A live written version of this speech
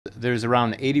there's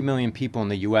around 80 million people in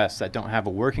the US that don't have a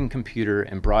working computer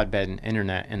and broadband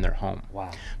internet in their home.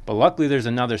 Wow. But luckily there's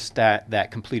another stat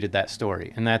that completed that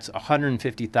story, and that's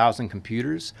 150,000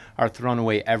 computers are thrown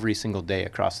away every single day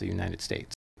across the United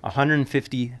States.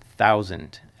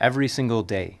 150,000 every single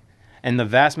day. And the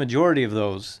vast majority of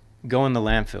those go in the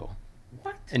landfill.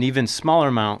 What? An even smaller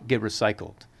amount get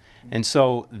recycled. And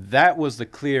so that was the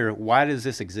clear, why does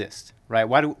this exist, right?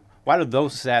 Why do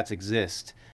those stats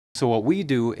exist? So what we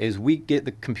do is we get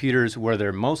the computers where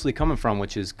they're mostly coming from,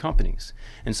 which is companies.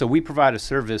 And so we provide a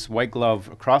service, white glove,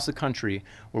 across the country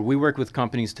where we work with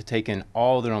companies to take in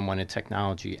all their unwanted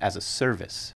technology as a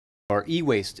service. Or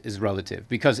e-waste is relative,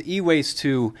 because e-waste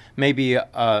to maybe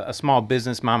a small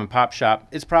business mom and pop shop,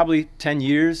 it's probably 10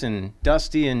 years and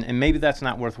dusty, and maybe that's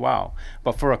not worthwhile.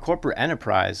 But for a corporate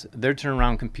enterprise, they're turning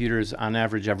around computers on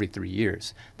average every 3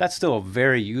 years. That's still a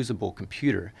very usable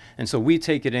computer. And so we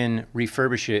take it in,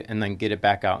 refurbish it, and then get it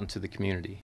back out into the community.